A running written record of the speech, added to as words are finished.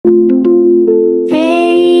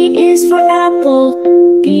for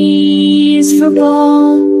apple, B is for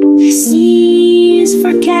ball, C is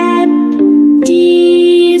for cat,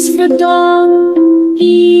 D is for dog,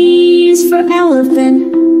 E is for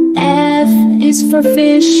elephant, F is for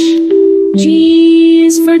fish, G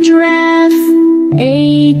is for giraffe,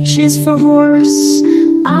 H is for horse,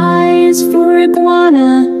 I is for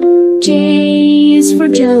iguana, J is for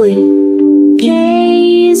jelly,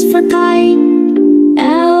 K is for kite,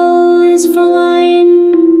 L is for lion,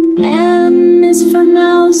 M is for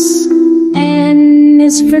mouse, N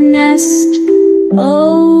is for nest,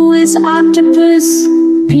 O is octopus,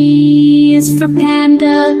 P is for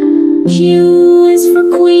panda, Q is for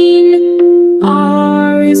queen,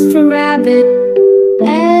 R is for rabbit,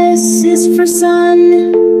 S is for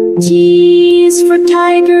sun, T is for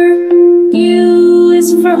tiger, U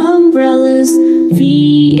is for umbrellas,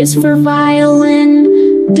 V is for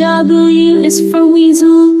violin, W is for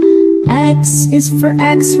weasel, X is for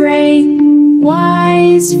x-ray, Y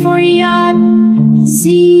is for yacht,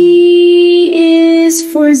 Z is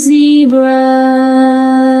for zebra.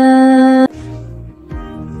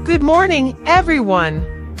 Good morning, everyone!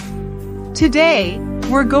 Today,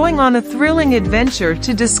 we're going on a thrilling adventure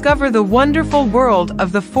to discover the wonderful world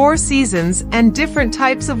of the 4 seasons and different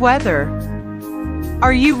types of weather.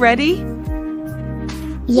 Are you ready?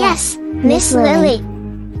 Yes, Miss Lily.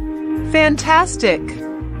 Fantastic!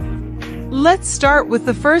 Let's start with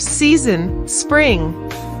the first season, spring.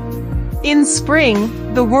 In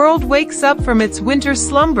spring, the world wakes up from its winter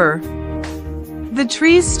slumber. The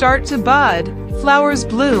trees start to bud, flowers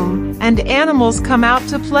bloom, and animals come out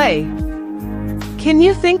to play. Can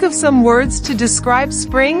you think of some words to describe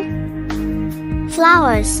spring?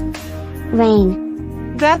 Flowers.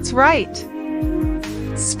 Rain. That's right.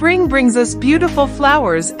 Spring brings us beautiful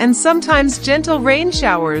flowers and sometimes gentle rain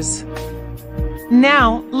showers.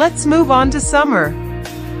 Now, let's move on to summer.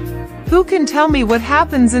 Who can tell me what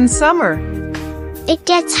happens in summer? It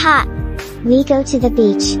gets hot. We go to the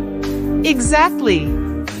beach. Exactly.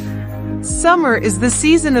 Summer is the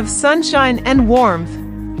season of sunshine and warmth.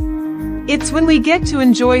 It's when we get to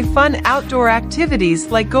enjoy fun outdoor activities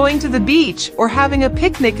like going to the beach or having a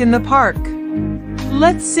picnic in the park.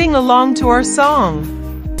 Let's sing along to our song.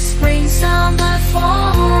 Spring, summer,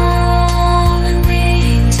 fall, and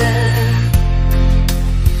winter.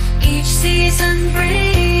 Each season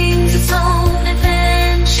brings its own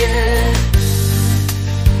adventure.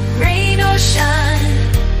 Rain or shine,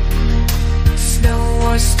 snow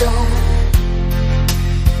or storm,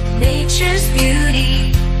 nature's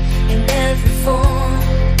beauty in every form.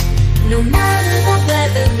 No matter the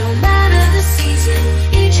weather, no matter the season,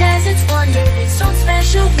 each has its wonder, its own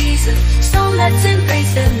special reason. So let's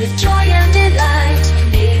embrace them with joy and delight.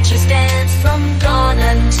 Nature's dance from dawn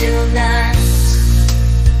until night.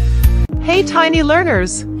 Hey tiny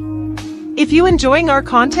learners! If you enjoying our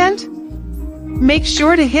content, make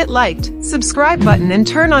sure to hit like, subscribe button and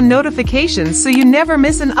turn on notifications so you never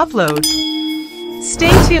miss an upload.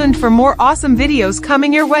 Stay tuned for more awesome videos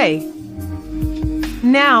coming your way.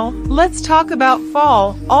 Now, let's talk about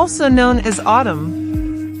fall, also known as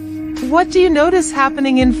autumn. What do you notice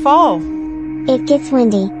happening in fall? It gets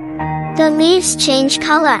windy. The leaves change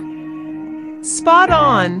color. Spot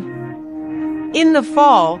on! In the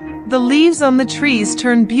fall, the leaves on the trees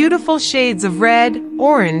turn beautiful shades of red,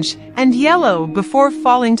 orange, and yellow before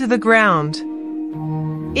falling to the ground.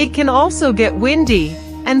 It can also get windy,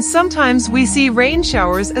 and sometimes we see rain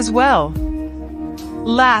showers as well.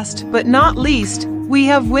 Last but not least, we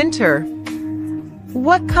have winter.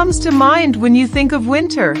 What comes to mind when you think of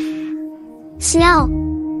winter? Snow.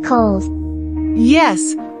 Cold.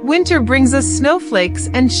 Yes, winter brings us snowflakes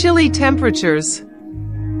and chilly temperatures.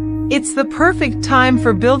 It's the perfect time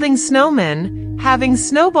for building snowmen, having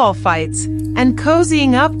snowball fights, and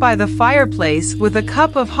cozying up by the fireplace with a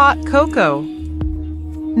cup of hot cocoa.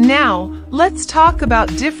 Now, let's talk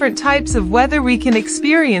about different types of weather we can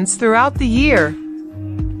experience throughout the year.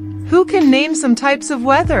 Who can name some types of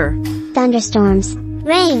weather? Thunderstorms.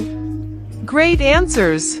 Rain. Great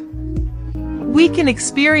answers! We can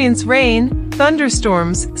experience rain,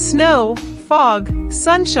 thunderstorms, snow, fog,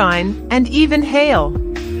 sunshine, and even hail.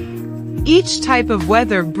 Each type of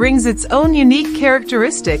weather brings its own unique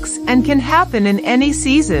characteristics and can happen in any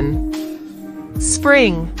season.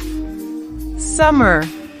 Spring, summer,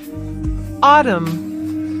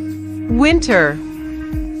 autumn, winter.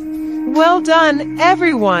 Well done,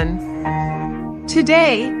 everyone!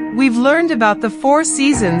 Today, we've learned about the 4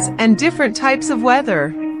 seasons and different types of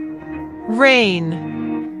weather. Rain,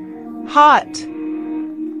 hot,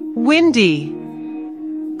 windy,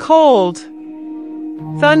 cold,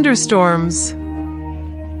 thunderstorms,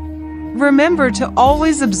 Remember to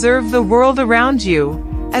always observe the world around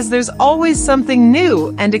you, as there's always something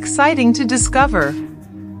new and exciting to discover.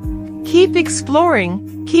 Keep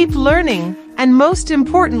exploring, keep learning, and most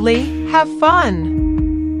importantly, have fun.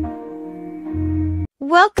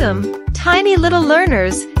 Welcome, tiny little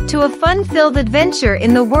learners, to a fun-filled adventure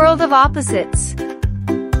in the world of opposites.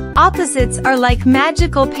 Opposites are like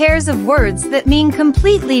magical pairs of words that mean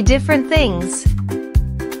completely different things.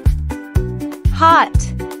 Hot,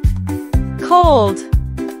 cold,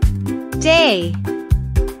 day,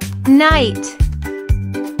 night,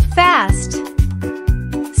 fast,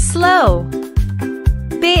 slow,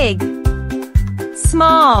 big,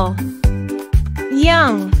 small,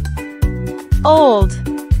 young, old,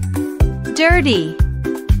 dirty,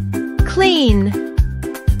 clean.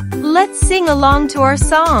 Let's sing along to our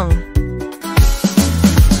song.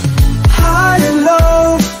 High and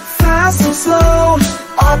low, fast and slow,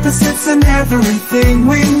 opposites in everything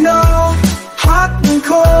we know. Hot and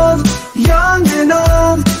cold, young and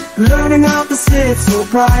old, learning opposites so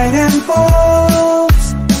bright and bold.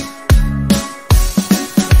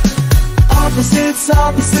 Opposites,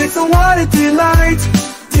 opposites, oh what a delight.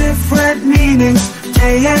 Different meanings,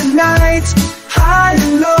 day and night. High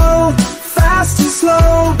and low, fast and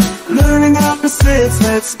slow, learning opposites,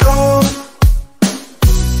 let's go.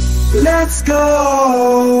 Let's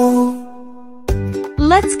go.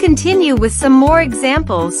 Let's continue with some more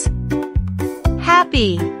examples.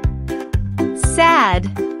 Happy, sad,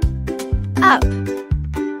 up,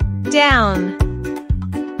 down,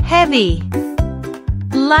 heavy,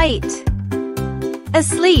 light,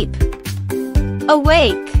 asleep,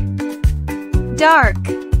 awake, dark,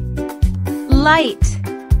 light.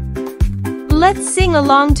 Let's sing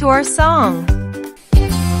along to our song.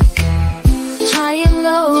 High and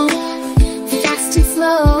low, fast and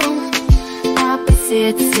slow,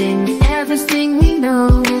 opposites in everything we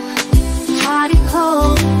know. Hot and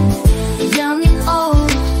cold, young and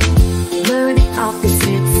old, learning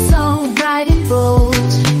opposites so bright and bold.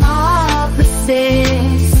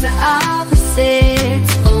 Opposites,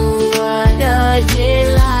 opposites, oh what a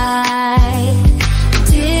delight.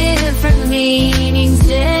 Different meanings,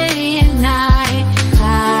 day and night.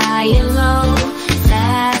 High and low,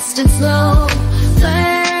 fast and slow,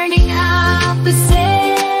 learning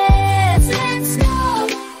opposites, let's go.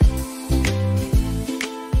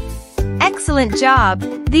 Excellent job!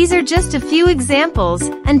 These are just a few examples.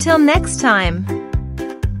 Until next time.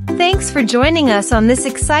 Thanks for joining us on this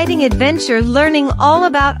exciting adventure learning all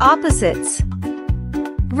about opposites.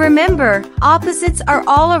 Remember, opposites are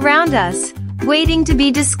all around us, waiting to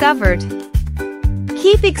be discovered.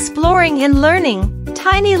 Keep exploring and learning,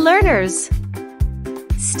 tiny learners.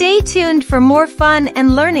 Stay tuned for more fun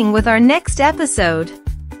and learning with our next episode.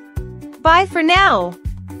 Bye for now.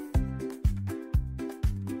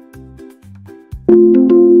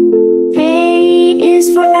 A is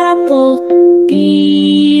for apple,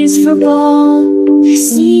 B is for ball,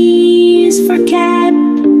 C is for cat,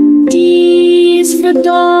 D is for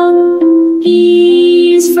dog,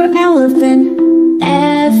 E is for elephant,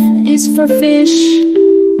 F is for fish,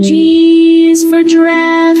 G is for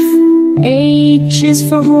giraffe, H is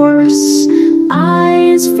for horse, I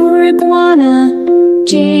is for iguana,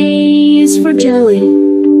 J is for jelly,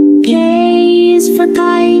 K is for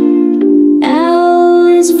kite, L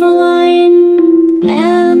is for lion,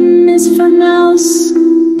 M is for mouse,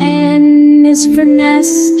 N is for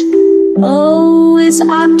nest, O is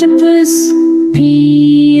octopus,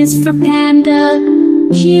 P is for panda,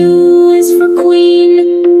 Q is for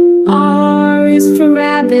queen, R is for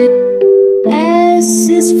rabbit, S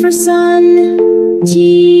is for sun,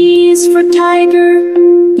 T is for tiger,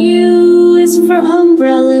 U is for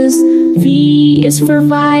umbrellas, V is for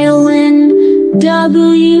violin,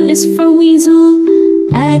 W is for weasel,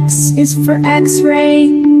 X is for x-ray,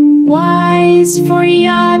 Y is for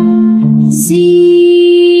yacht,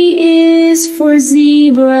 Z is for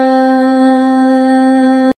zebra.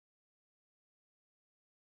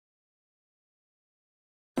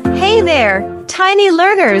 Hey there, tiny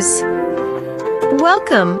learners!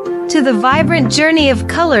 Welcome to the vibrant journey of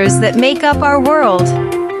colors that make up our world.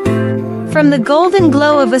 From the golden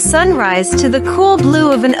glow of a sunrise to the cool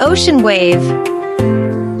blue of an ocean wave.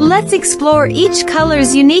 Let's explore each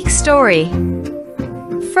color's unique story.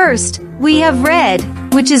 First, we have red,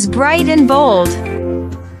 which is bright and bold.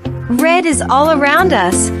 Red is all around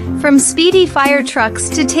us, from speedy fire trucks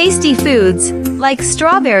to tasty foods, like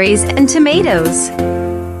strawberries and tomatoes.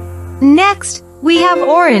 Next, we have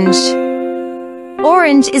orange.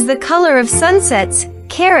 Orange is the color of sunsets,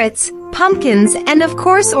 carrots, pumpkins, and of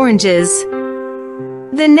course oranges.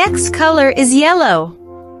 The next color is yellow.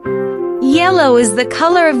 Yellow is the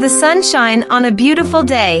color of the sunshine on a beautiful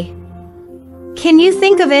day. Can you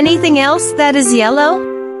think of anything else that is yellow?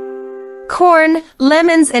 Corn,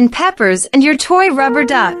 lemons and peppers and your toy rubber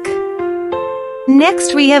duck.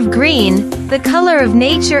 Next we have green, the color of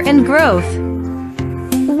nature and growth.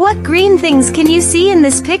 What green things can you see in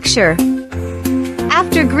this picture?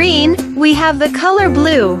 After green, we have the color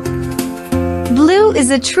blue. Blue is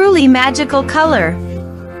a truly magical color.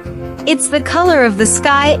 It's the color of the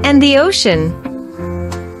sky and the ocean.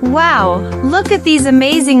 Wow, look at these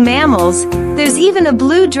amazing mammals. There's even a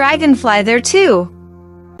blue dragonfly there too.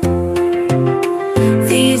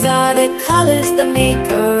 These are the colors that make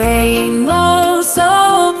a rainbow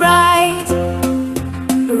so bright.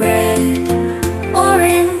 Red,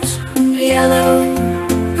 orange, yellow,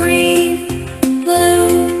 green,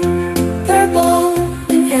 blue, purple,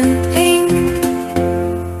 and pink.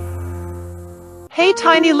 Hey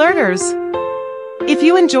tiny learners! If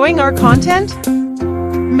you enjoying our content,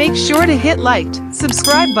 make sure to hit like,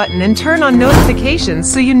 subscribe button and turn on notifications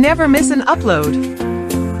so you never miss an upload.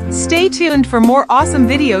 Stay tuned for more awesome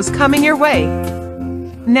videos coming your way.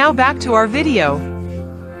 Now back to our video.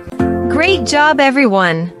 Great job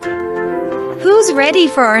everyone! Who's ready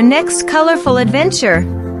for our next colorful adventure?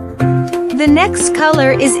 The next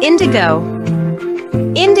color is indigo.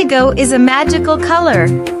 Indigo is a magical color.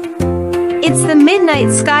 It's the midnight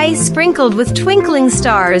sky sprinkled with twinkling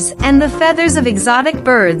stars and the feathers of exotic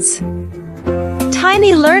birds.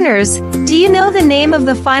 Tiny learners, do you know the name of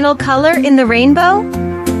the final color in the rainbow?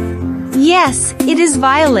 Yes, it is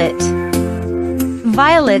violet.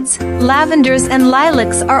 Violets, lavenders and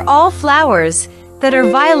lilacs are all flowers that are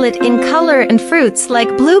violet in color, and fruits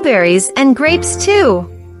like blueberries and grapes too.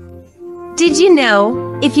 Did you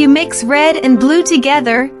know, if you mix red and blue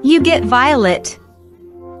together, you get violet?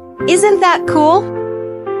 Isn't that cool?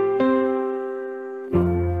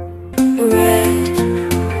 Red,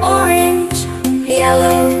 orange,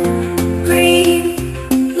 yellow, green,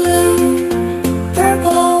 blue,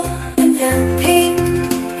 purple, and then pink.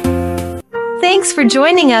 Thanks for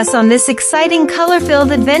joining us on this exciting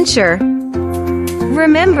color-filled adventure.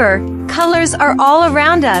 Remember, colors are all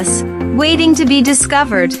around us, waiting to be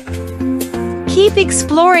discovered. Keep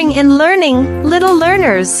exploring and learning, little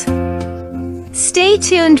learners. Stay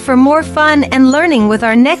tuned for more fun and learning with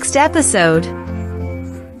our next episode.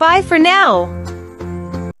 Bye for now.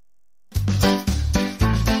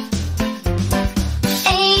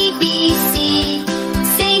 A, B, C,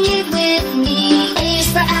 sing it with me. A is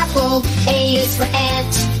for apple, A is for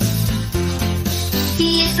ant.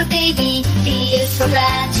 B is for baby, B is for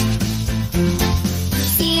rat.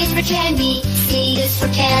 C is for candy, C is for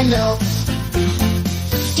candle.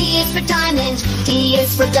 D is for diamond, D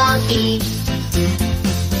is for donkey.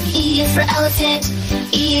 E is for elephant,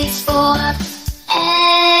 E is for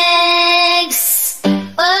eggs.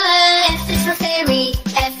 F is for fairy,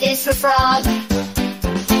 F is for frog.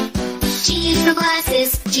 G is for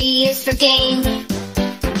glasses, G is for game.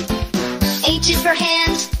 H is for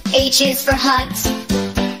hand, H is for hut.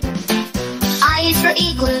 I is for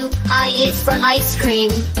igloo, I is for ice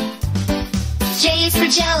cream. J is for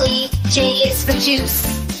jelly, J is for juice.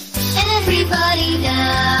 Everybody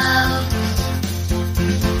now.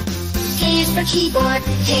 K is for keyboard,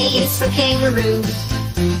 K is for kangaroo.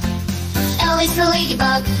 L is for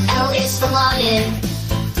ladybug, L is for lion.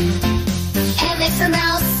 M is for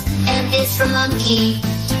mouse, M is for monkey.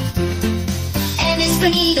 N is for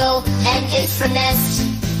needle, N is for nest.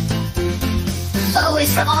 O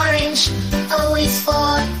is for orange, O is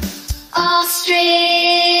for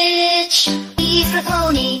ostrich. P is for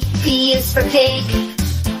pony, P is for pig.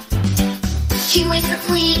 Q is for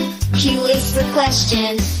queen, Q is for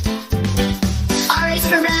question. R is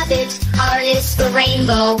for rabbit, R is for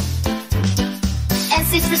rainbow.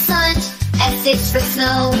 S is for sun, S is for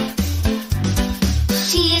snow.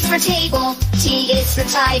 T is for table, T is for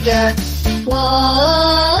tiger.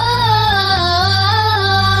 Whoa!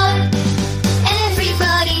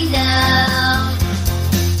 Everybody now.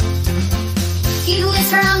 U is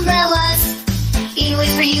for umbrellas, U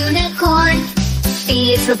is for unicorn.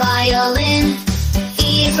 V is for violin,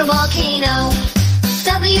 E is for volcano.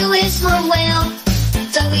 W is for whale,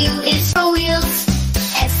 W is for wheels.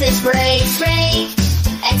 X is for X-ray,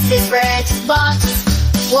 X is for Xbox.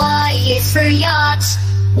 Y is for yacht,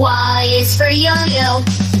 Y is for yo-yo.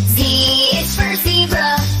 Z is for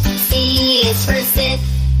zebra, Z is for zip.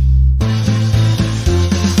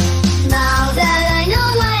 Now that I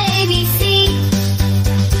know my ABC,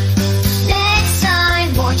 next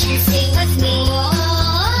time won't you sing with me?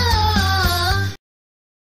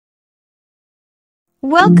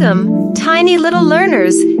 Welcome, tiny little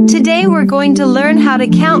learners. Today we're going to learn how to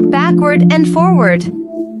count backward and forward.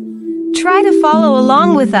 Try to follow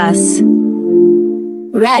along with us.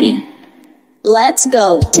 Ready? Let's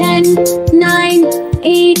go. 10, 9,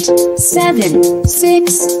 8, 7,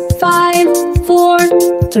 6, 5, 4,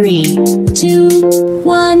 3, 2,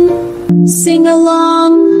 1. Sing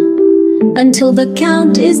along until the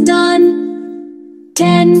count is done.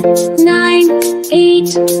 10, 9, 8,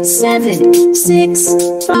 7, 6,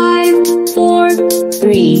 5, 4,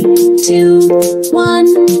 3, 2, 1.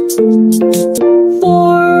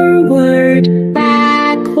 Forward,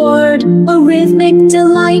 backward, a rhythmic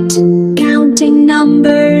delight, counting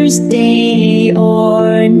numbers day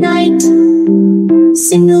or night.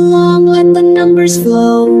 Sing along, let the numbers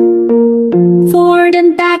flow. Forward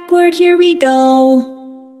and backward, here we go.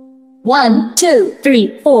 1, 2,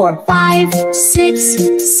 3, 4, 5, 6,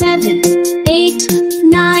 7, 8,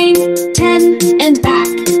 9, 10, and back.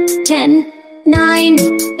 10, 9,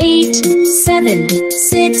 8, 7,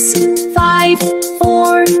 6, 5,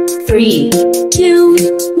 4, 3, 2,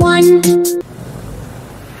 1.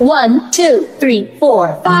 1, 2, 3,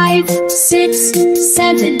 4, 5, 6,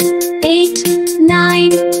 7, 8,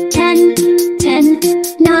 9, 10, 10,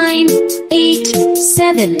 9, 8,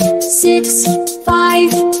 7, 6,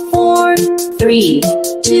 5, 4, 3,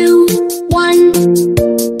 2, 1.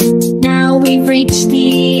 Now we've reached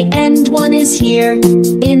the end, one is here.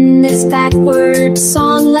 In this backward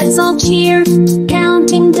song, let's all cheer.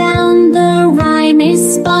 Counting down, the rhyme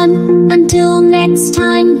is spun. Until next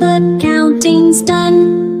time, the counting's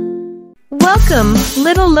done. Welcome,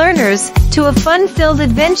 little learners, to a fun-filled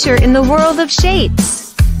adventure in the world of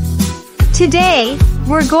shapes. Today,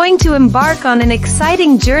 we're going to embark on an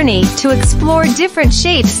exciting journey to explore different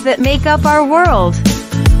shapes that make up our world.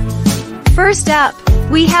 First up,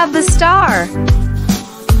 we have the star.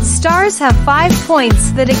 Stars have 5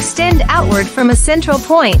 points that extend outward from a central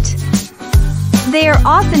point. They are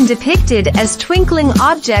often depicted as twinkling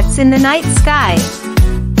objects in the night sky.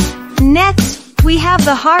 Next, we have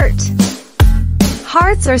the heart.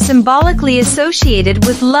 Hearts are symbolically associated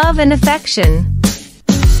with love and affection.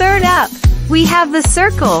 Third up, we have the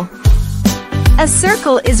circle. A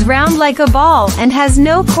circle is round like a ball and has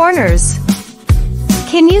no corners.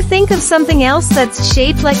 Can you think of something else that's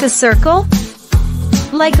shaped like a circle?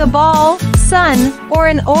 Like a ball, sun, or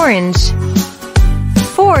an orange.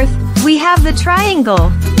 Fourth, we have the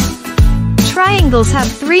triangle. Triangles have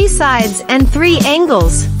 3 sides and 3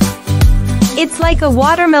 angles. It's like a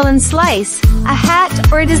watermelon slice, a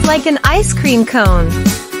hat, or it is like an ice cream cone.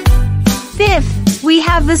 Fifth, we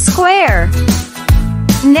have the square.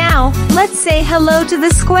 Now, let's say hello to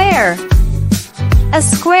the square. A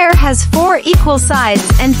square has 4 equal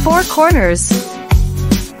sides and 4 corners.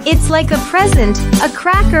 It's like a present, a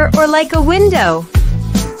cracker, or like a window.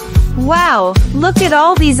 Wow, look at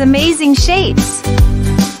all these amazing shapes.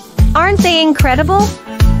 Aren't they incredible?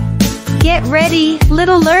 Get ready,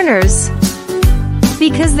 little learners,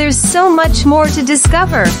 because there's so much more to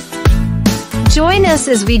discover. Join us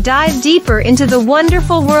as we dive deeper into the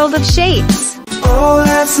wonderful world of shapes. Oh,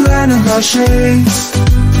 let's learn about shapes.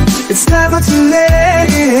 It's never too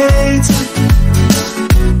late.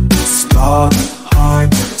 Star,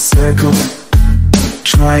 heart, circle,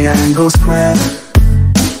 triangle, square,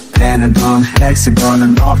 pentagon, hexagon,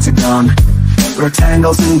 and octagon,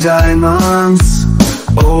 rectangles and diamonds.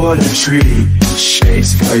 Oh, what a treat.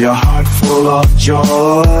 Shapes fill your heart full of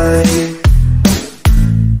joy.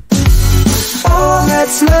 Oh,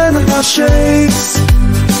 let's learn about shapes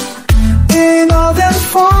in all their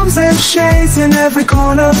forms and shades, in every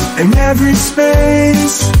corner, in every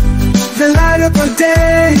space. The light up our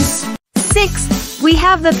days. Sixth, we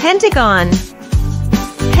have the pentagon.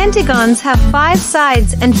 Pentagons have 5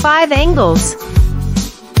 sides and 5 angles.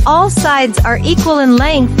 All sides are equal in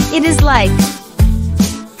length. It is like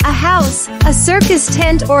a house, a circus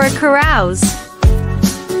tent, or a carouse.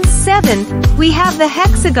 Seventh, we have the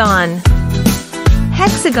hexagon.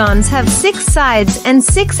 Hexagons have 6 sides and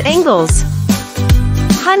 6 angles.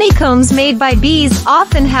 Honeycombs made by bees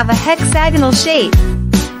often have a hexagonal shape.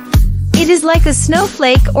 It is like a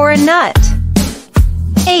snowflake or a nut.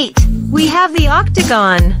 8. We have the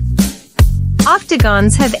octagon.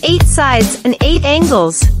 Octagons have 8 sides and 8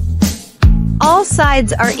 angles. All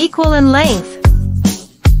sides are equal in length.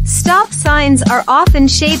 Stop signs are often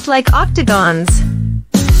shaped like octagons.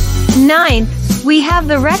 9th, we have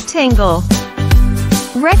the rectangle.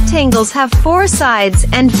 Rectangles have 4 sides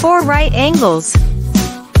and 4 right angles.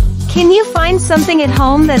 Can you find something at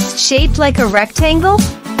home that's shaped like a rectangle?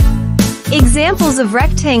 Examples of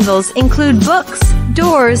rectangles include books,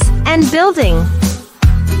 doors, and building.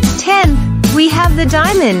 10th, We have the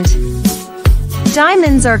diamond.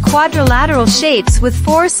 Diamonds are quadrilateral shapes with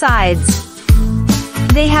 4 sides.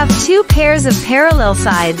 They have 2 pairs of parallel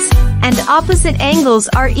sides, and opposite angles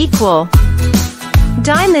are equal.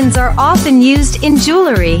 Diamonds are often used in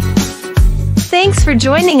jewelry. Thanks for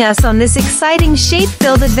joining us on this exciting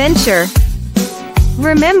shape-filled adventure.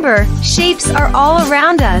 Remember, shapes are all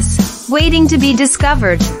around us, waiting to be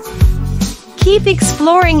discovered. Keep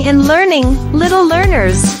exploring and learning, little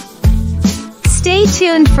learners. Stay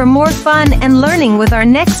tuned for more fun and learning with our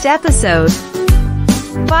next episode.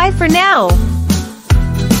 Bye for now.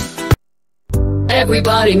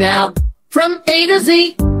 Everybody now, from A to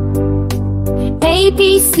Z. A,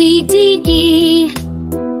 B, C, D, E,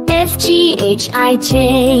 F, G, H, I,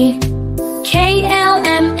 J, K, L,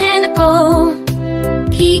 M, N, O,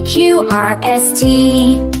 P, Q, R, S,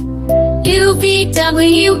 T, U, V,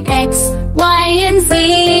 W, X, Y, and Z.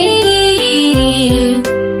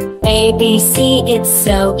 A, B, C, it's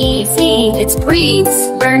so easy. It's breeze,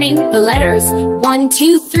 burning the letters 1,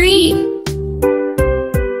 2, 3.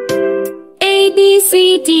 A, B,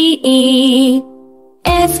 C, D, E,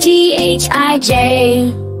 F, G, H, I,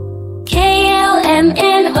 J, K, L, M,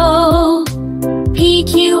 N, O, P,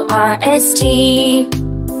 Q, R, S, T,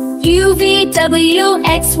 U, V, W,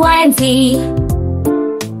 X, Y, and Z.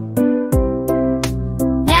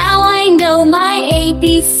 Now I know my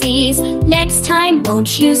ABCs. Next time,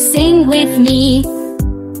 won't you sing with me?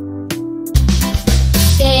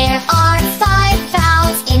 There are 5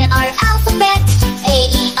 vowels in our alphabet. A,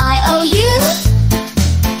 E, I, O, U.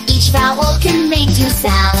 Each vowel can make 2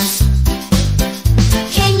 sounds.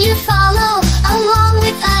 Can you follow along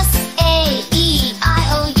with us? A, E, I,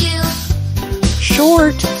 O, U.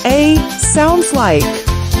 Short A sounds like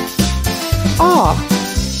ah,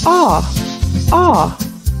 ah, ah.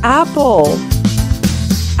 Apple,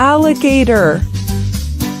 alligator,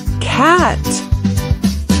 cat.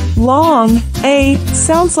 Long A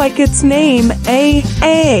sounds like its name, A.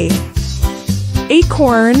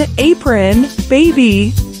 Acorn, apron,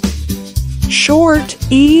 baby. Short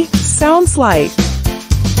E sounds like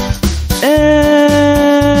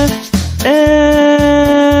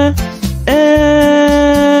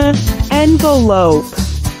envelope,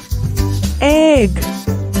 egg,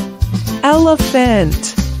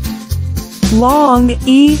 elephant. Long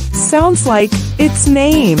E sounds like its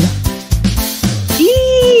name.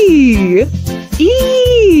 E,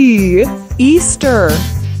 Easter.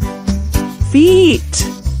 Feet,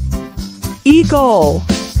 eagle.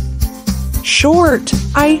 Short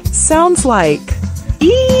I sounds like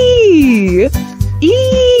E,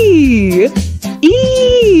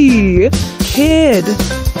 kid.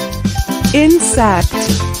 Insect,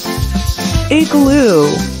 igloo.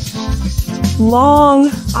 Long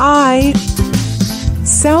I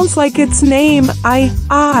sounds like its name, I.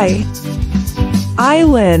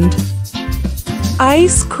 Island,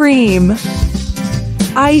 ice cream,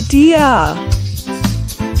 idea.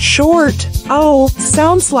 Short O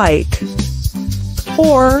sounds like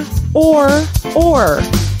or,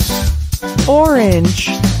 orange,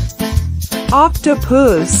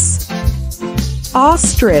 octopus,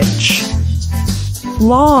 ostrich.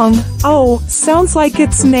 Long O sounds like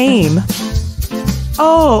its name,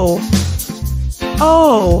 O,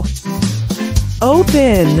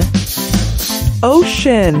 open,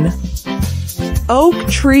 ocean, oak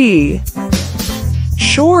tree.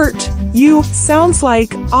 Short U sounds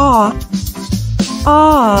like ah,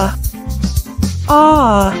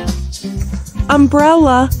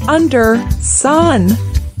 umbrella, under, sun.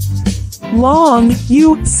 Long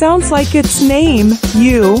U sounds like its name,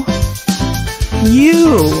 U,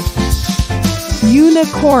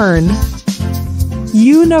 unicorn,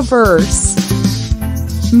 universe,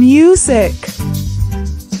 music.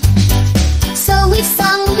 So we've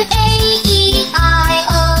sung the A, E, I,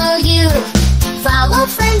 O, U. Vowel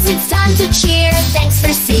friends, it's time to cheer. Thanks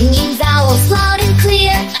for singing vowels loud and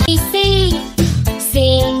clear. ABC,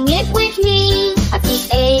 sing it with me. Happy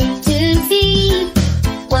A to Z.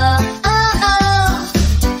 Whoa, oh,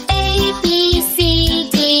 A, B, C,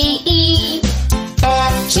 D, E,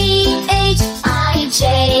 F, G, H, I,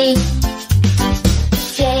 J,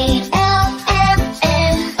 K, L, M,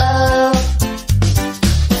 N, O,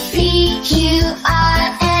 P, Q,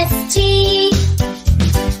 R, S, T,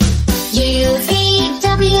 U, V,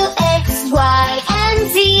 W, X, Y, and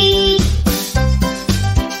Z.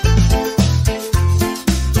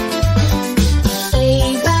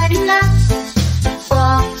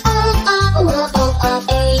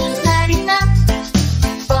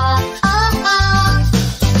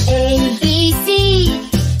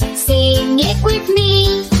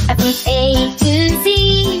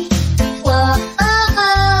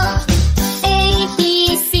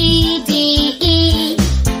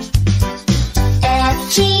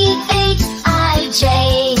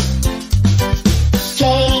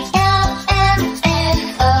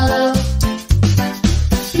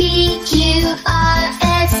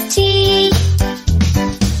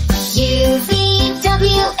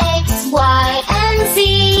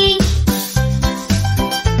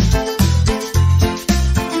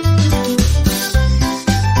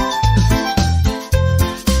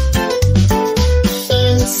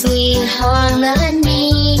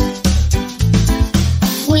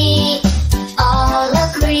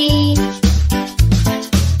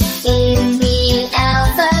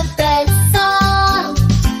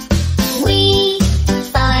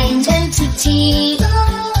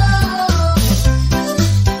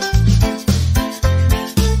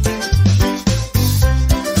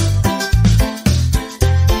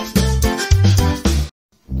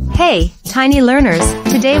 Tiny learners,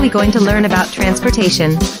 today we're going to learn about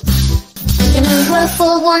transportation. In a world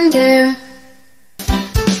full of wonder,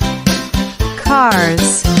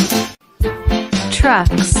 Cars,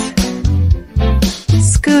 trucks,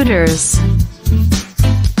 scooters,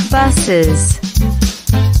 buses,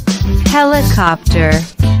 helicopter,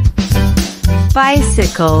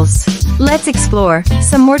 bicycles. Let's explore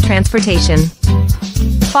some more transportation.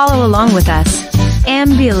 Follow along with us.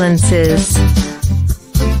 Ambulances,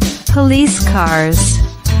 police cars,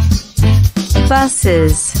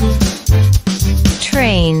 buses,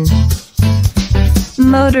 train,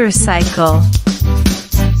 motorcycle,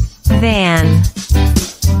 van,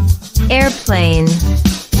 airplane,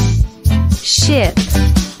 ship.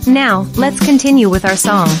 Now, let's continue with our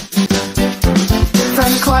song.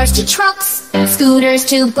 from cars to trucks, scooters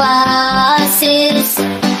to buses,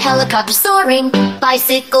 helicopters soaring,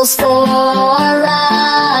 bicycles for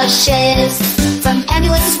rushes, from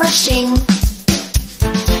ambulances rushing,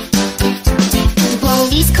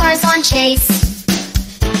 police cars on chase,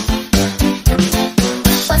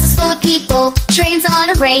 buses full of people, trains on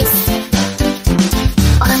a race,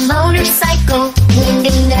 on a motorcycle, wind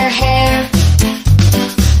in their hair,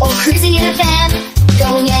 or cruising in a van,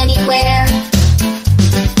 going anywhere,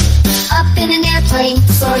 up in an airplane,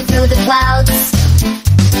 soaring through the clouds,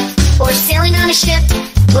 or sailing on a ship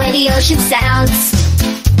where the ocean sounds.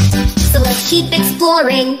 So let's keep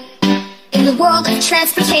exploring in the world of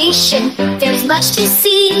transportation. There's much to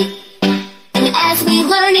see, and as we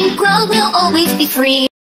learn and grow, we'll always be free.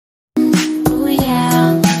 Oh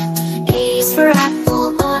yeah, A is for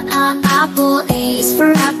apple, apple. A is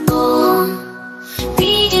for apple.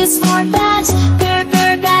 B is for bat,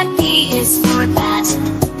 bat. B is for bat.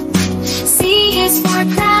 C is for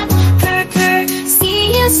crab, C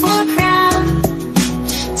is for crab.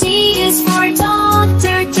 D is for dog,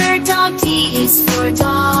 dog. D is for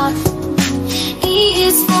dog. E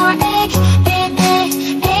is for egg,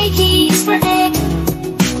 egg. E is for egg.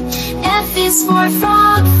 F is for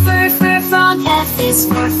frog, frog. F is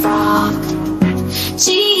for frog. G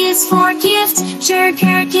is for gift,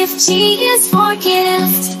 gift. G is for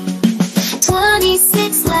gift.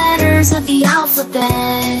 26 letters of the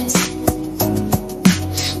alphabet.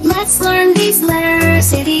 Let's learn these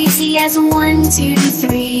letters as easy as 1, 2,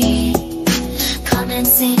 3. Come and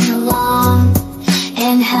sing along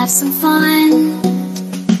and have some fun.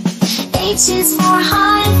 H is for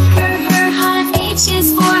hive, hive. H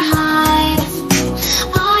is for hive.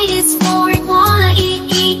 I is for iguana,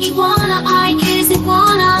 iguana. I is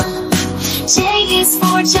iguana. J is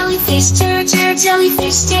for jellyfish,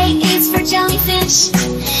 jellyfish. J is for jellyfish.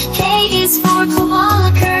 K is for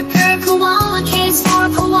koala, koala. K is for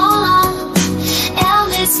koala. L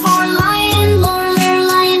is for lion,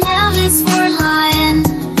 lion. L is for lion.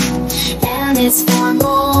 N is for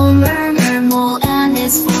mole, mole. N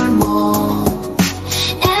is for mole.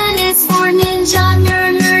 N is for ninja,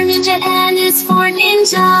 ninja. N is for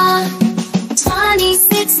ninja.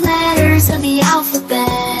 26 letters of the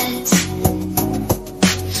alphabet.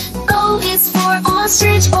 O is for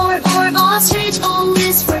ostrich, or ostrich. O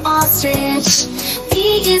is for ostrich. P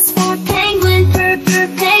is for penguin,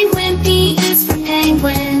 penguin. P is for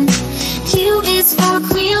penguin. Q is for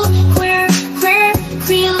quail,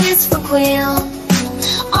 quail is for quail.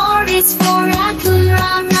 R is for raccoon,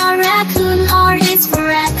 raccoon. R is for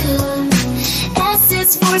raccoon. S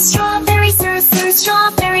is for strawberry,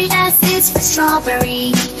 strawberry. S is for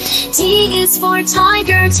strawberry. T is for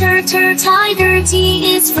tiger, tiger.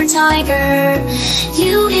 T is for tiger.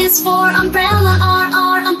 U is for umbrella,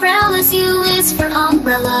 R umbrellas. U is for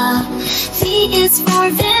umbrella. V is for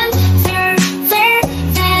van, van.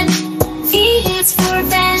 V is for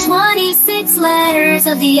van. 26 letters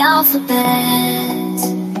of the alphabet.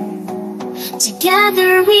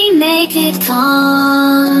 Together we make it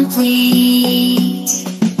complete.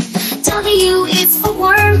 W is for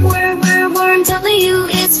worm, worm. W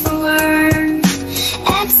is for worm.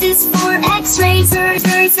 X is for X-ray,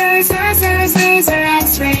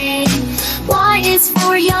 X-ray. Y is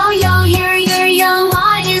for yo-yo, yo.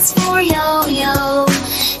 Y is for yo-yo.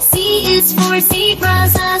 Z is for zebra,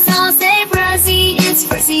 zebra. Z is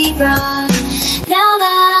for zebra. Now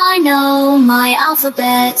that I know my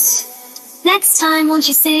alphabet, next time won't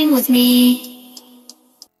you sing with me?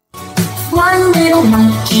 One little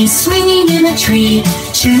monkey swinging in a tree.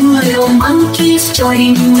 2 little monkeys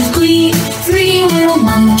joining with glee. 3 little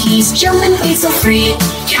monkeys jumping free so free.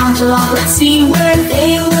 Count along, let's see where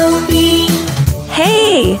they will be.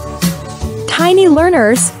 Hey! Tiny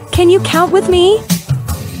learners, can you count with me?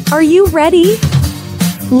 Are you ready?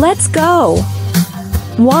 Let's go!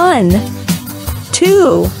 1,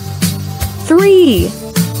 2, 3,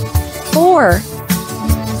 4,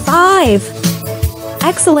 5.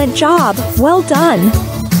 Excellent job, well done.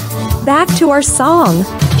 Back to our song.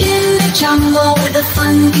 In the jungle where the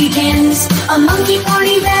fun begins, a monkey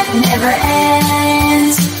party that never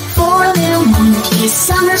ends. 4 little monkeys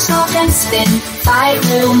somersault and spin. 5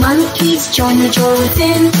 little monkeys join the joy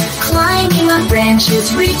within, climbing on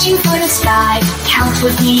branches, reaching for the sky. Count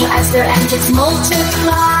with me as their antics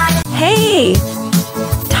multiply. Hey!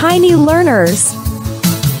 Tiny learners.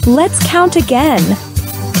 Let's count again.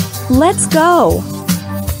 Let's go.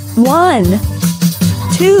 1,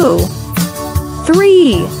 2,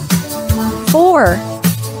 3, 4,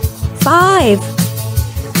 5.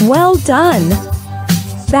 Well done.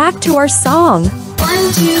 Back to our song.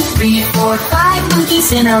 1, 2, 3, 4, 5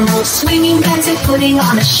 monkeys in a row, swinging, dancing, putting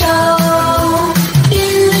on a show.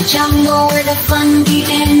 In the jungle where the fun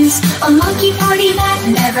begins, a monkey party that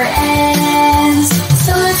never ends.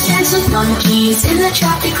 So let's dance with monkeys in the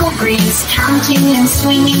tropical breeze, counting and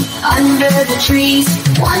swinging under the trees.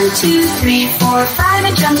 1, 2, 3, 4, 5,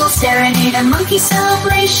 a jungle serenade, a monkey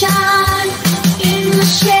celebration in the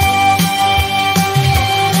shade.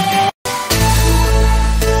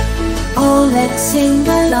 Oh, let's sing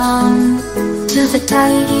along to the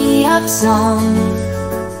tidy up song.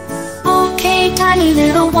 Okay, tiny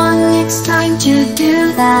little one, it's time to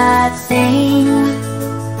do that thing.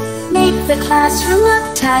 Make the classroom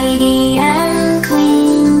look tidy and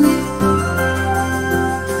clean.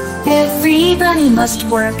 Everybody must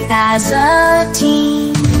work as a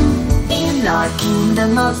team in our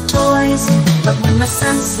kingdom of toys. But when the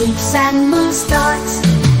sun sleeps and moon starts,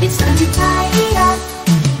 it's time to tidy up.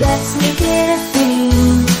 Let's make it a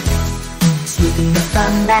thing. Sweeping the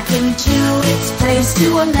fun back into its place,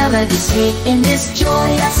 to a melody sweet in this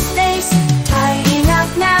joyous space. Tidying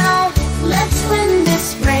up now, let's win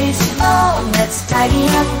this race. Oh, let's tidy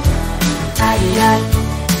up, tidy up,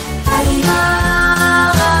 tidy up.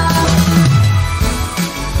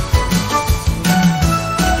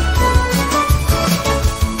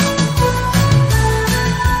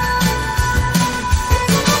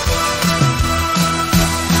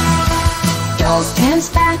 Dolls dance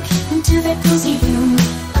back into their cozy room,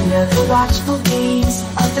 under the watchful gaze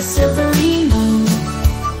of the silvery moon.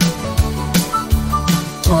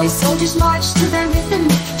 Toy soldiers march to their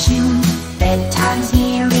rhythmic tune. Bedtime's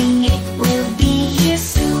nearing, it will be here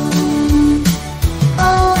soon.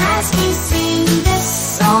 Oh, as we sing this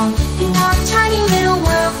song, in our tiny little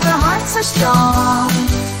world where hearts are strong.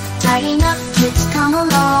 Tidying up, kids, come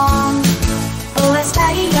along. Oh, let's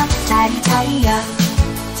tidy up, tidy, tidy up.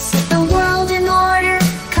 Set the world in order,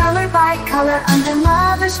 color by color, under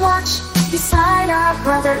mother's watch, beside our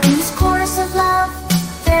brother in this chorus of love.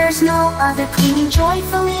 There's no other, cleaning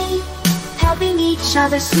joyfully, helping each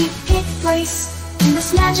other sweep pick place in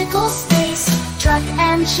this magical space. Truck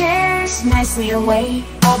and chairs nicely away,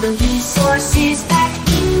 all the resources back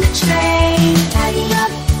in the tray. Tidy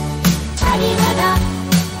up, tidy that up,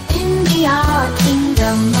 in the our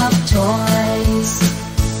kingdom of toys.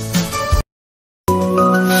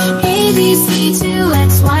 A, B, C to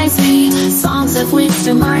X, Y, Z, songs of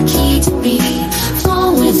wisdom are key to be.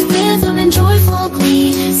 Flow with rhythm and joyful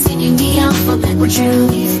glee, singing the alphabet we're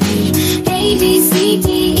truly free. A, B, C,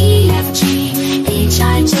 D, E, F, G, H,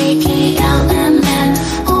 I, J, K, L, M, N,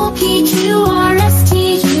 O, P, Q, R, S,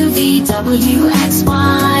 T, U, V, W, X,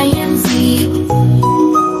 Y, and Z.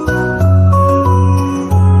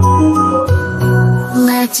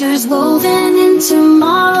 Letters woven in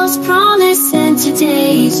tomorrow's promise and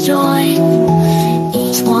today's joy.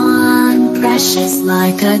 Each one precious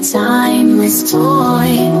like a timeless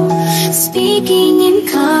toy. Speaking in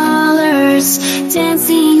colors,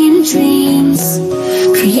 dancing in dreams,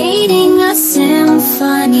 creating a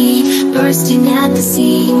symphony, bursting at the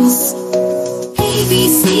seams. A, B,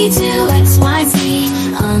 C to X, Y, Z,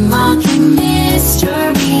 unlocking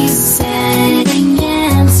mysteries, setting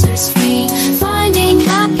answers free, finding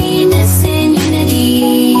happiness in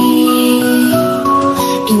unity.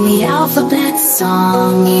 In the alphabet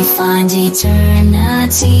song we find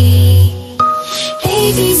eternity.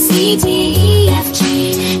 A, B, C, D, E, F, G,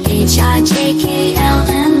 H, I, J, K, L,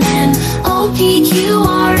 M, N, O, P, Q,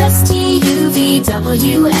 R, S, T, U, V,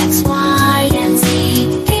 W, X, Y, and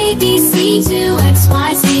Z. A, B, C to X,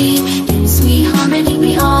 Y, Z, in sweet harmony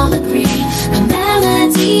we all agree. A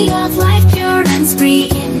melody of life pure and free.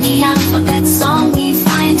 In the alphabet song we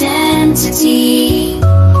find entity.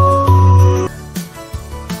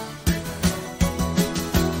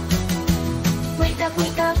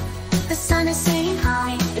 Wake up, the sun is saying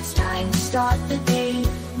hi. It's time to start the day,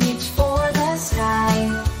 reach for the sky.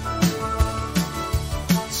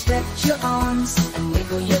 Stretch your arms and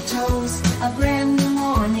wiggle your toes, a brand new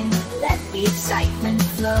morning, the excitement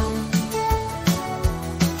flow.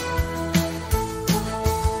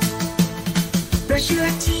 Brush your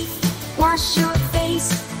teeth, wash your face,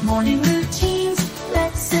 morning routines,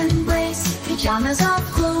 let's embrace. Pajamas off,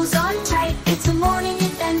 clothes on tight, it's a morning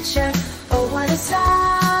adventure, oh what a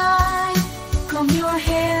sight. Comb your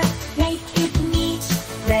hair, make it neat,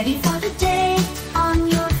 ready for the day, on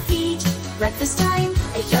your feet. Breakfast time,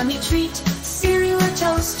 a yummy treat, cereal or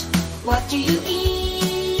toast, what do you eat?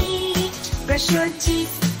 Brush your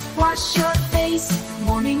teeth, wash your face,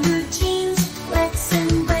 morning routines, let's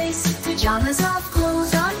embrace. Pajamas off,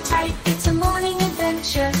 clothes on tight, it's a morning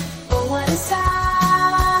adventure, oh what a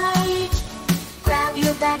sight. Grab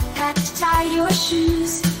your backpack, tie your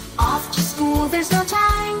shoes, off to school, there's no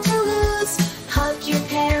time to lose. Hug your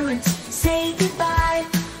parents, say goodbye,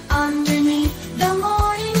 underneath the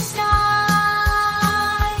morning sky.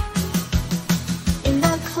 In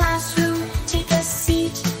the classroom, take a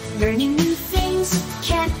seat, learning new things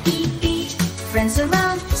can't be beat. Friends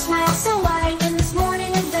around, smile so wide, in this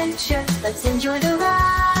morning adventure, let's enjoy the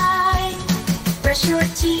ride. Brush your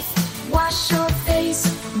teeth, wash your face,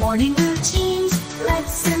 morning routines,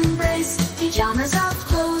 let's embrace. Pajamas off,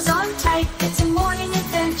 clothes on tight, it's a morning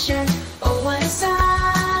adventure, oh what a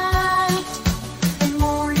sight. The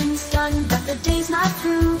morning's done, but the day's not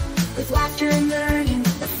through. With laughter and learning,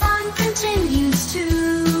 the fun continues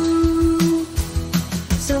too.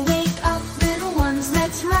 So wake up, little ones,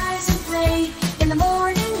 let's rise and play. In the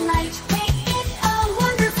morning light, make it a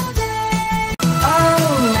wonderful day.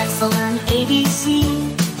 Oh, let's learn ABC.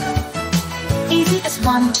 Easy as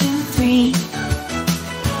 1, 2, 3.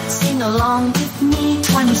 Sing along with me,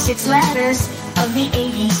 26 letters of the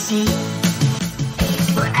ABC. A is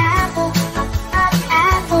for apple,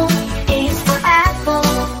 apple. A is for apple.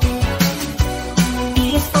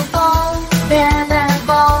 B is for ball,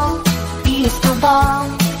 ball. B is for ball.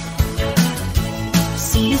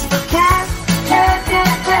 C is for cat, cat.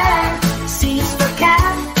 C is for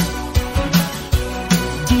cat.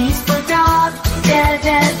 D is for dog,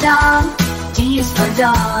 dog. D is for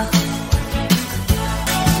dog.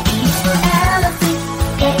 E is for elephant,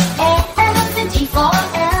 elephant. E for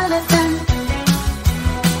elephant.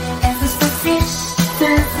 F is for fish,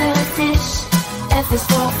 fish. F is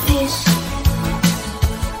for fish.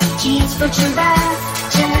 G is for giraffe,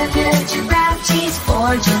 giraffe. G is for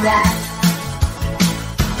giraffe.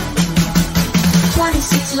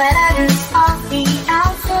 26 letters of the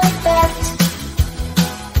alphabet.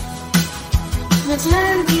 Let's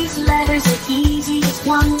learn these letters as easy as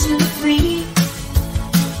 1, 2, 3.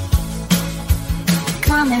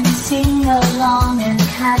 Come and sing along and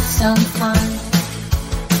have some fun.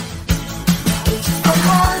 H is for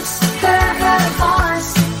horse,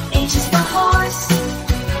 horse. H is for horse.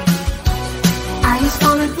 I is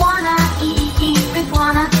for iguana,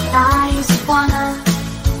 iguana. I is iguana.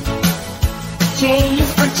 J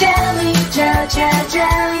is for jelly,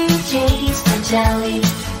 jelly. J is for jelly.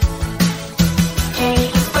 K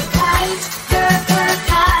is for kite,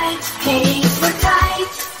 kite. K is for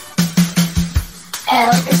kite.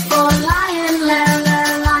 L is for lion,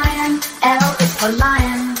 lion. L is for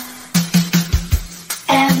lion.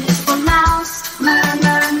 M is for mouse,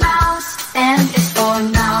 mouse. M is for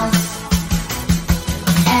mouse.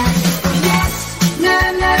 N is for nest,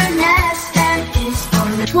 nest. N is for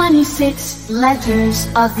 26 letters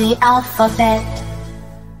of the alphabet.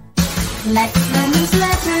 Let's learn these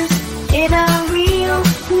letters in a real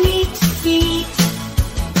neat feat.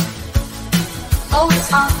 O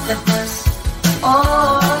is octopus,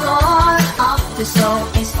 octopus. O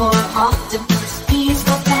is for octopus. P is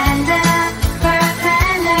for panda,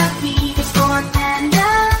 panda. P is for panda.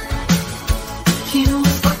 Q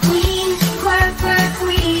is for queen,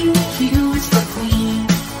 queen. Q is for queen.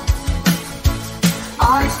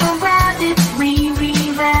 R is for rabbit,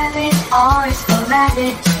 rabbit. R is for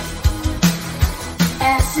rabbit.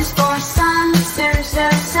 S is for sun,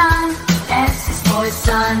 sun. S is for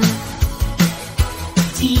sun.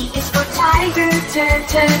 T is for tiger,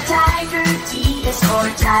 tiger. T is for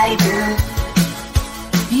tiger.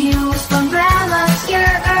 U is for umbrellas,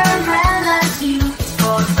 umbrellas. U is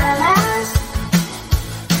for umbrellas.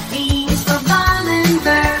 V is for violin,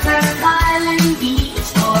 violin. V is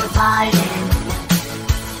for violin.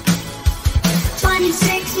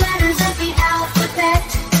 26 letters of the alphabet.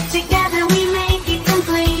 Together we make it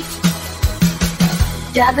complete.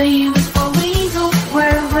 W is for weasel,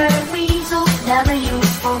 weasel. W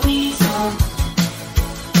is for weasel.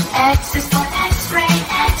 X is for X-ray,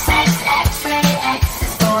 X-ray. X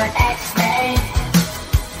is for X-ray.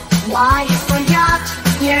 Y is for yacht,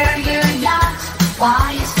 your yacht.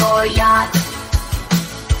 Y is for yacht.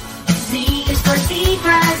 Z is for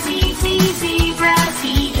zebra, Z.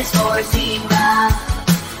 for zebra.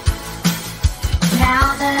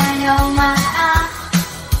 Now that I know my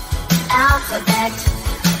alphabet,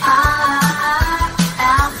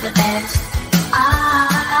 alphabet,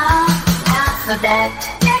 alphabet.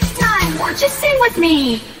 Next time, won't you sing with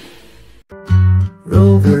me?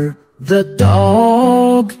 Rover the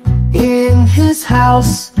dog in his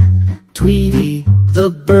house, Tweety the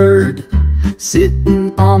bird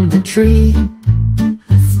sitting on the tree,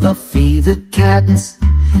 Fluffy the cat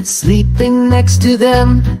sleeping next to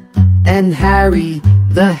them, and Harry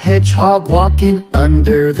the hedgehog walking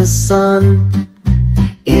under the sun.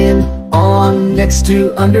 In, on, next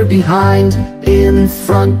to, under, behind, in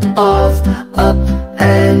front of, up,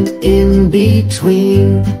 and in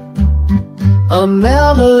between. A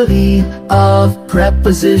melody of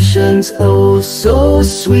prepositions, oh so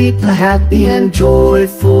sweet, a happy and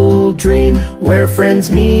joyful dream where friends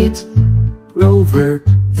meet. Rover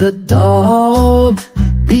the dog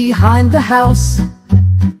behind the house,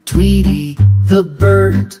 Tweety the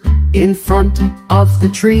bird in front of the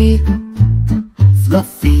tree,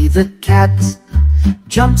 Fluffy the cat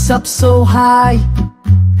jumps up so high,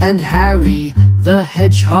 and Harry the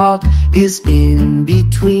hedgehog is in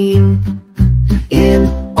between. In,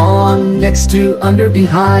 on, next to, under,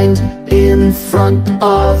 behind, in front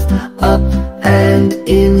of, up, and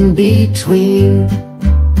in between.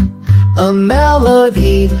 A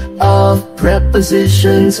melody of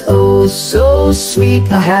prepositions, oh so sweet,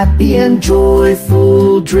 a happy and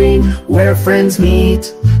joyful dream where friends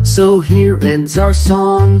meet. So here ends our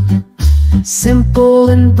song, simple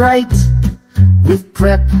and bright, with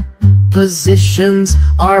prepositions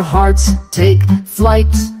our hearts take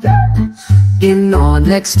flight. In, on,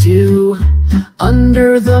 next to,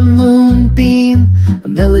 under the moonbeam, a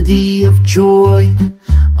melody of joy,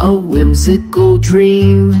 a whimsical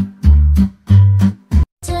dream.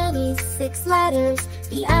 26 letters,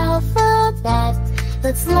 the alphabet.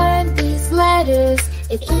 Let's learn these letters,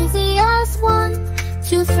 it's easy as 1,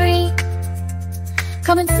 2, 3.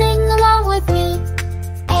 Come and sing along with me.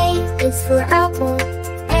 A is for apple,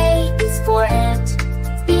 A is for ant,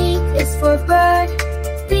 B is for bird,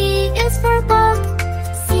 B is for bug,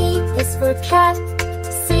 C is for cat,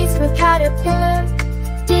 C is for caterpillar,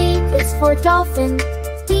 D is for dolphin,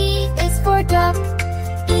 D is for duck,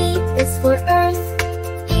 E is for earth,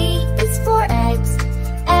 E is for eggs,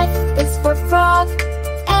 F is for frog,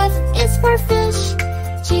 F is for fish,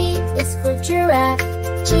 G is for giraffe,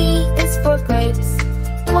 G is for grapes.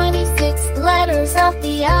 26 letters of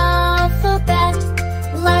the alphabet.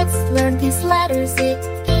 Let's learn these letters, it's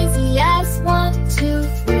easy as 1, 2,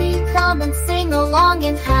 3. Come and sing along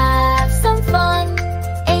and have some fun.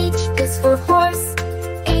 H is for horse,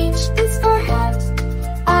 H is for hat,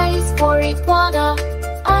 I is for iguana,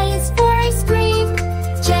 I is for ice cream.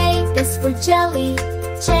 J is for jelly,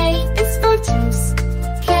 J is for juice.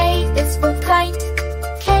 K is for kite,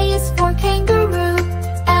 K is for kangaroo.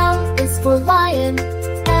 L is for lion,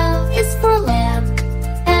 L is for lamb,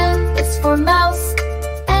 M is for mouse,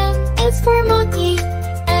 N is for monkey,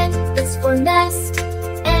 N is for nest,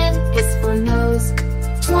 N is for nose.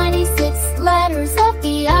 26 letters of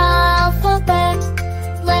the alphabet.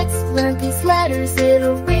 Let's learn these letters, it's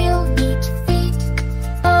a real neat feat.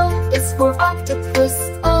 O is for octopus,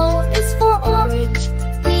 O is for orange,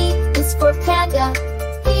 P is for panda,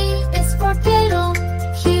 P is for fiddle,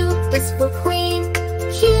 Q is for queen,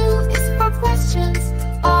 Q is for questions,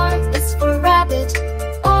 R is for rabbit,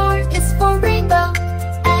 R is for rainbow,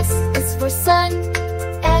 S is for sun,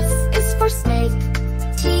 S is for snake,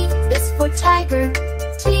 T is for tiger,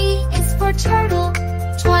 T is for turtle.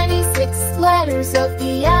 26 letters of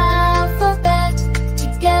the alphabet.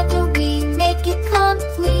 Together we make it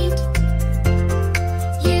complete.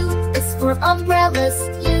 U is for umbrellas,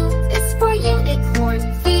 U is for unicorn,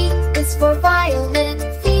 V is for violin,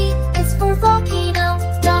 V is for volcano,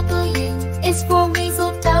 W is for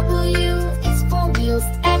weasel, W is for wheels,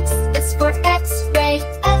 X is for x-ray,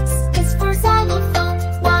 X is for xylophone,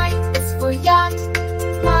 Y is for yacht,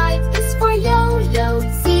 Y is for yo-yo,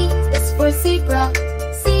 Z is for zebra,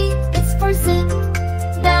 Z is for zip.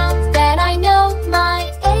 Now that I know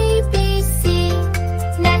my ABC,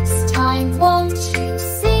 next time won't you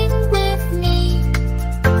sing with me?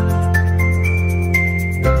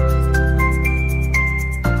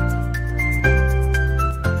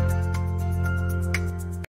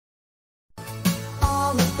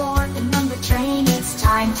 All aboard the number train, it's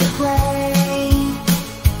time to play.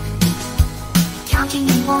 Counting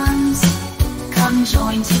in ones, come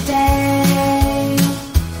join today.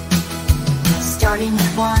 Starting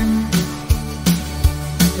at 1,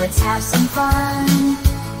 let's have some fun.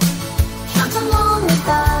 Count along with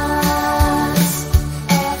us,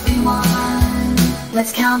 everyone.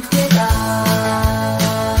 let's count with us.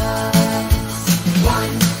 1,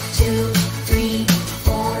 2, 3,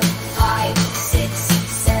 4, 5, 6,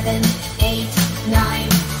 7, 8, 9,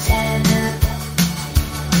 10.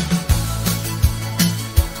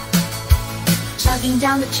 Chugging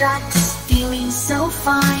down the tracks, feeling so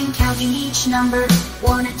fine, counting each number,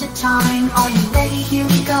 one at a time. Are you ready? Here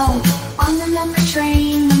we go. On the number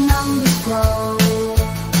train, the numbers grow.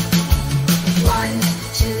 1,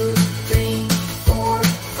 2, 3, 4,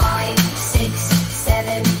 5, 6,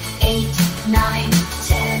 7, 8, 9,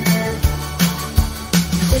 10.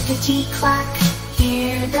 Clickety-clack,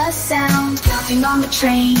 hear the sound, counting on the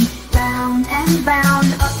train, round and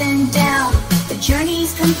round, up and down. The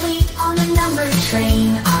journey's complete on a number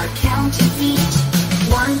train, our counting feet.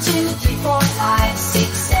 1, 2, 3, 4, 5, 6,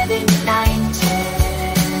 7, 9,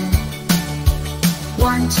 10.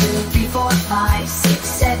 1, 2, 3, 4, 5, 6,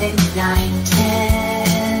 7, 9,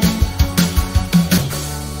 10.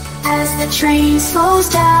 As the train slows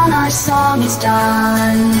down, our song is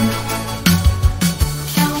done.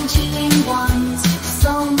 Counting in ones,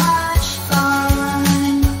 so much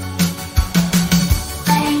fun.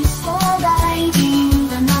 Thanks for riding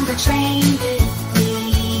the number train with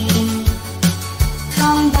me.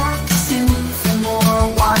 Come back soon for more.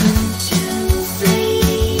 1, 2, 3.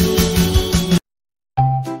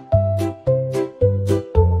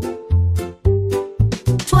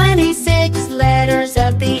 26 letters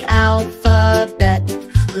of the alphabet.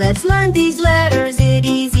 Let's learn these letters, it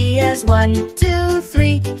easy as 1, 2,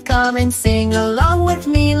 3. Come and sing along with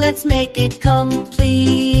me, let's make it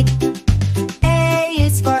complete. A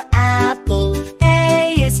is for apple,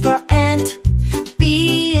 A is for ant.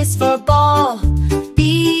 B is for ball,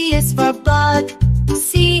 B is for bug.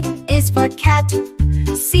 C is for cat,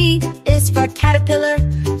 C is for caterpillar.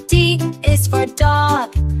 D is for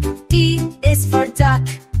dog, D is for duck.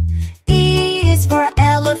 E is for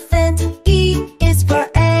elephant, E is for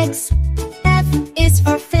eggs. F is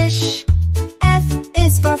for fish, F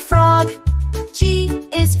is for frog. G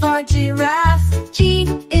is for giraffe, G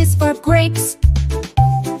is for grapes.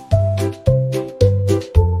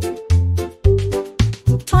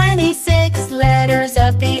 26 letters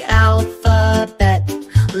of the alphabet.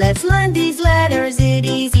 Let's learn these letters, it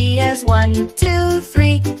easy as 1, 2,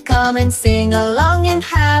 3. Come and sing along and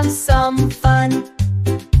have some fun.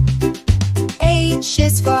 H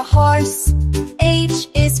is for horse, H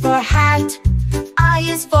is for hat. I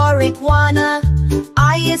is for iguana,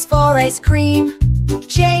 I is for ice cream.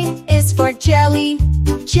 J is for jelly,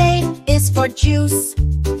 J is for juice.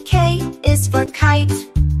 K is for kite,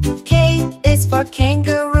 K is for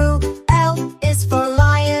kangaroo. L is for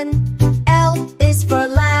lion, L is for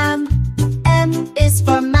lamb. M is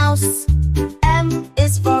for mouse, M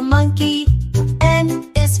is for monkey.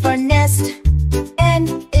 N is for nest,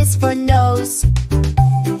 N is for nose.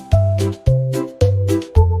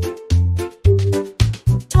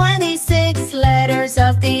 26 letters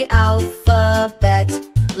of the alphabet.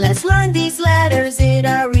 Let's learn these letters, it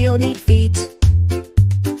a real neat feat.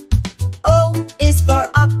 O is for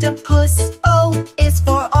octopus, O is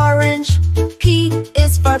for orange. P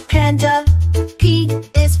is for panda, P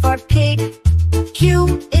is for pig.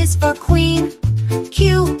 Q is for queen,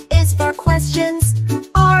 Q is for questions.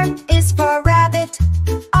 R is for rabbit,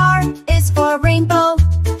 R is for rainbow.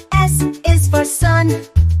 S is for sun,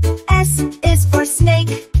 S is for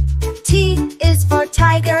snake. T is for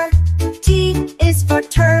tiger, T is for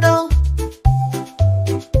turtle.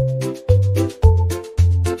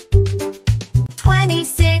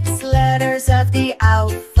 26 letters of the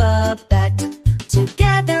alphabet.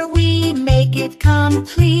 Together we make it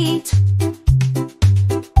complete.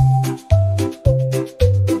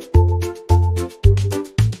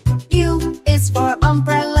 U is for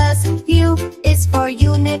umbrellas, U is for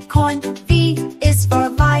unicorn. V is for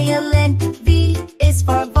violin, V is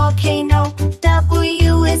for volcano.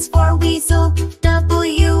 W is for weasel,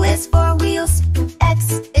 W is for wheels.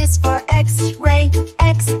 X is for x-ray,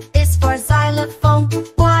 X is for xylophone.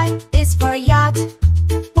 Y is for yacht,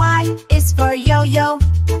 Y is for yo-yo.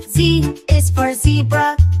 Z is for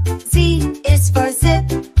zebra, Z is for zip.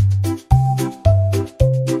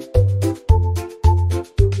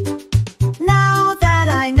 Now that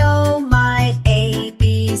I know my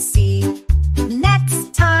ABC,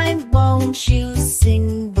 next time won't you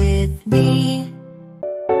sing with me?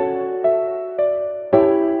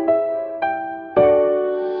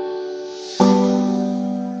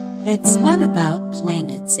 It's not about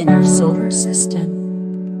planets in our solar system.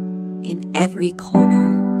 In every corner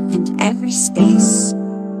and every space,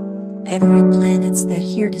 every planet's there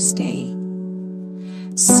here to stay.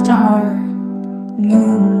 Star,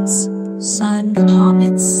 moons, sun,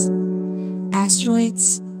 comets,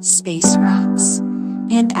 asteroids, space rocks,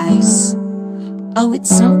 and ice. Oh, it's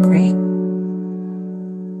so great.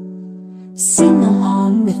 Sing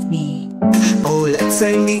along with me. Oh, let's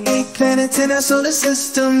say the 8 planets in our solar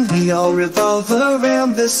system. We all revolve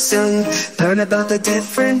around the sun. Learn about the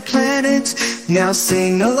different planets. Now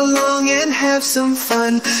sing all along and have some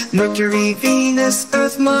fun. Mercury, Venus,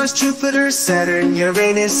 Earth, Mars, Jupiter, Saturn,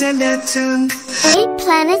 Uranus, and Neptune. 8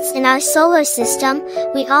 planets in our solar system.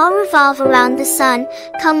 We all revolve around the sun.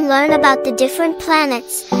 Come learn about the different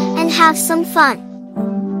planets and have some fun.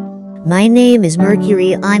 My name is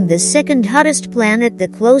Mercury. I'm the second hottest planet, the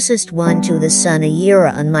closest one to the sun. A year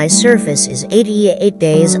on my surface is 88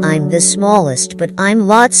 days. I'm the smallest, but I'm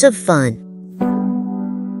lots of fun.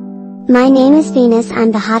 My name is Venus.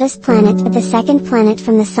 I'm the hottest planet, but the second planet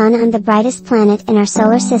from the sun. I'm the brightest planet in our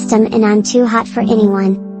solar system, and I'm too hot for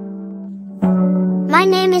anyone. My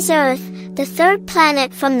name is Earth, the third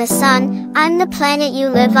planet from the sun. I'm the planet you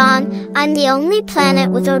live on. I'm the only planet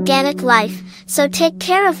with organic life. So take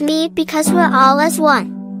care of me because we're all as one.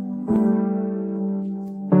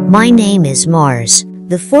 My name is Mars,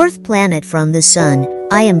 the fourth planet from the sun.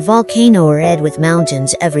 I am volcano red with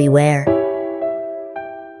mountains everywhere.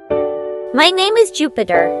 My name is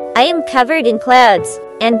Jupiter. I am covered in clouds,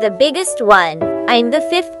 and the biggest one. I am the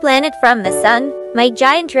fifth planet from the sun. My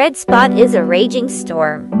giant red spot is a raging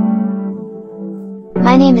storm.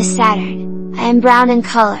 My name is Saturn. I am brown in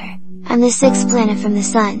color. I'm the sixth planet from the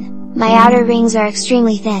sun. My outer rings are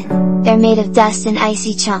extremely thin. They're made of dust and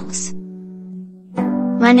icy chunks.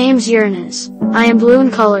 My name's Uranus. I am blue in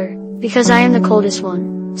color, because I am the coldest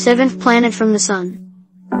one. Seventh planet from the sun.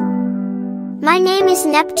 My name is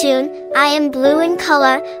Neptune. I am blue in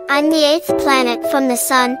color. I'm the 8th planet from the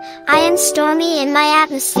sun. I am stormy in my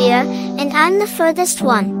atmosphere, and I'm the furthest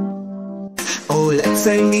one. Oh, let's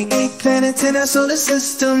say the 8 planets in our solar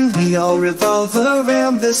system. We all revolve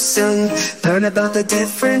around the sun. Learn about the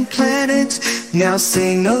different planets. Now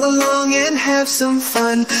sing all along and have some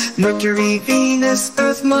fun. Mercury, Venus,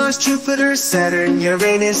 Earth, Mars, Jupiter, Saturn,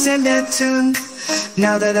 Uranus, and Neptune.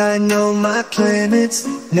 Now that I know my planets,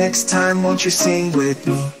 next time won't you sing with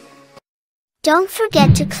me? Don't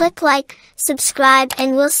forget to click like, subscribe,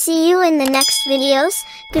 and we'll see you in the next videos.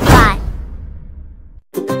 Goodbye.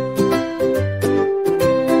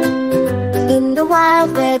 In the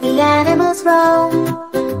wild where the animals roam,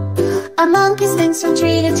 a monkey swings from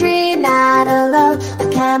tree to tree, not alone.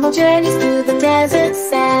 A camel journeys through the desert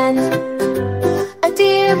sand. A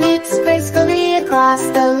deer leaps gracefully across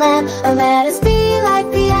the land. Oh, let us be like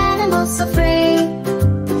the animals, so free.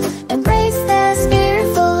 Embrace their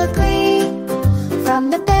spirit full of glee. From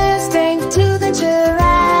the bear's strength to the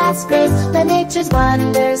giraffe's grace, let nature's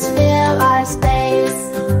wonders fill our space.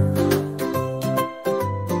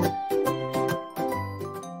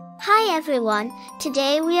 Hi everyone,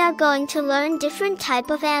 today we are going to learn different type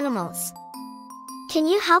of animals. Can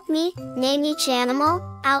you help me name each animal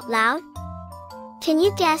out loud? Can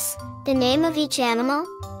you guess the name of each animal?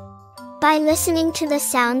 By listening to the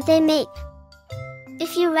sound they make.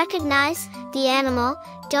 If you recognize the animal,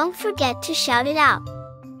 don't forget to shout it out.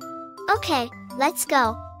 Okay, let's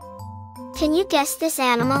go. Can you guess this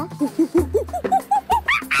animal?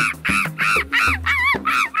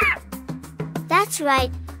 That's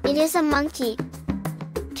right. It is a monkey.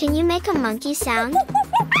 Can you make a monkey sound?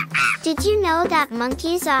 Did you know that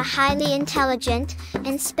monkeys are highly intelligent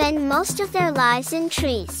and spend most of their lives in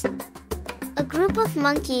trees? A group of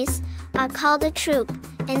monkeys are called a troop,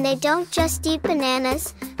 and they don't just eat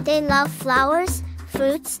bananas, they love flowers,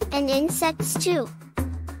 fruits, and insects too.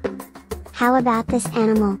 How about this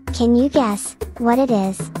animal? Can you guess what it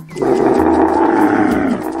is?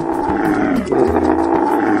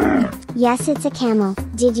 Yes, it's a camel.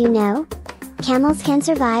 Did you know? Camels can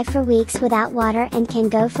survive for weeks without water and can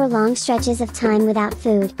go for long stretches of time without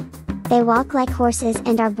food. They walk like horses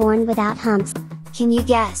and are born without humps. Can you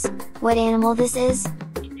guess what animal this is?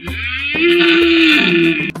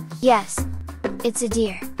 Yes, it's a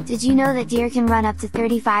deer. Did you know that deer can run up to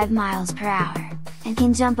 35 miles per hour and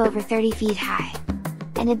can jump over 30 feet high?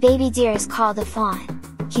 And a baby deer is called a fawn.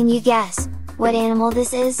 Can you guess what animal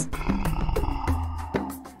this is?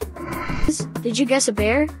 Did you guess a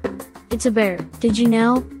bear? It's a bear. Did you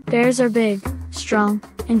know? Bears are big, strong,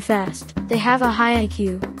 and fast. They have a high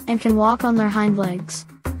IQ, and can walk on their hind legs.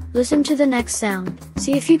 Listen to the next sound.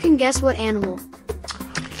 See if you can guess what animal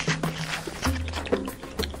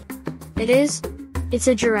it is. It's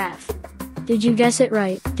a giraffe. Did you guess it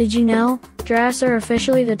right? Did you know? Giraffes are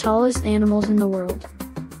officially the tallest animals in the world.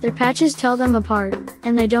 Their patches tell them apart,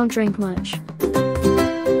 and they don't drink much.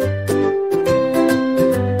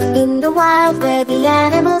 In the wild where the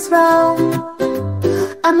animals roam,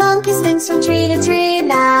 a monkey swings from tree to tree,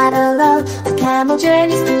 not alone. A camel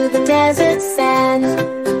journeys through the desert sand.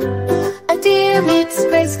 A deer leaps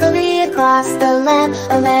gracefully across the land.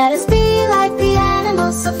 Oh, let us be like the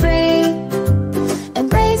animals, so free.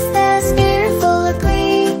 Embrace their spirit full of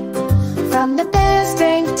glee. From the bear's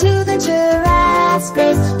strength to the giraffe's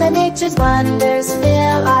grace, let nature's wonders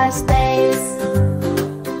fill our space.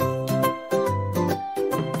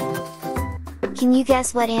 Can you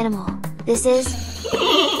guess what animal this is?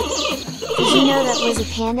 Did you know that was a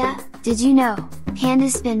panda? Did you know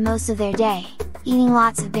pandas spend most of their day eating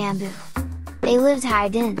lots of bamboo? They live high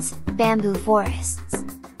dense bamboo forests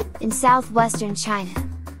in southwestern China.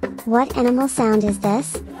 What animal sound is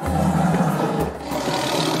this?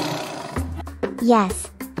 Yes,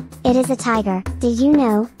 it is a tiger. Did you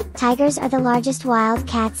know tigers are the largest wild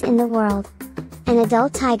cats in the world? An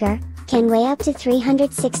adult tiger can weigh up to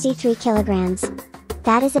 363 kilograms.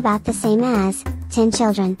 That is about the same as 10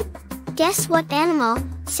 children. Guess what animal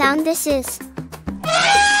sound this is?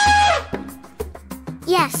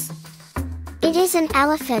 Yes, it is an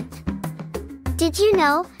elephant. Did you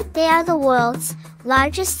know they are the world's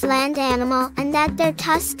largest land animal and that their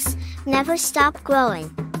tusks never stop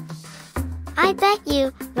growing? I bet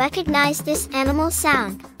you recognize this animal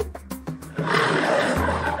sound.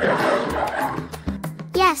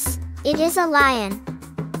 Yes, it is a lion.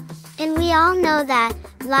 And we all know that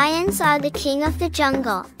lions are the king of the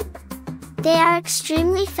jungle. They are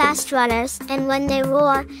extremely fast runners, and when they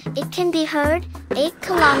roar, it can be heard 8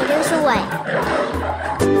 kilometers away.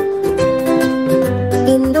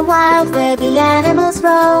 In the wild where the animals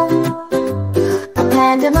roam, a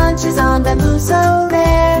panda munches on bamboo so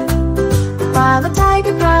rare, while a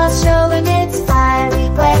tiger prowls showing its fiery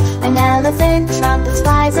glare. An elephant trumpets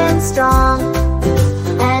wise and strong,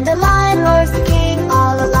 and a lion roars the king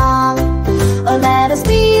all along. Oh, let us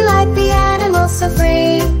be like the animals, so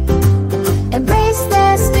free. Embrace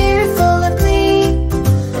their spirit full of glee.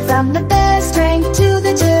 From the bear's strength to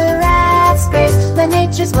the giraffe's grace, let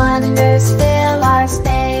nature's wonders fill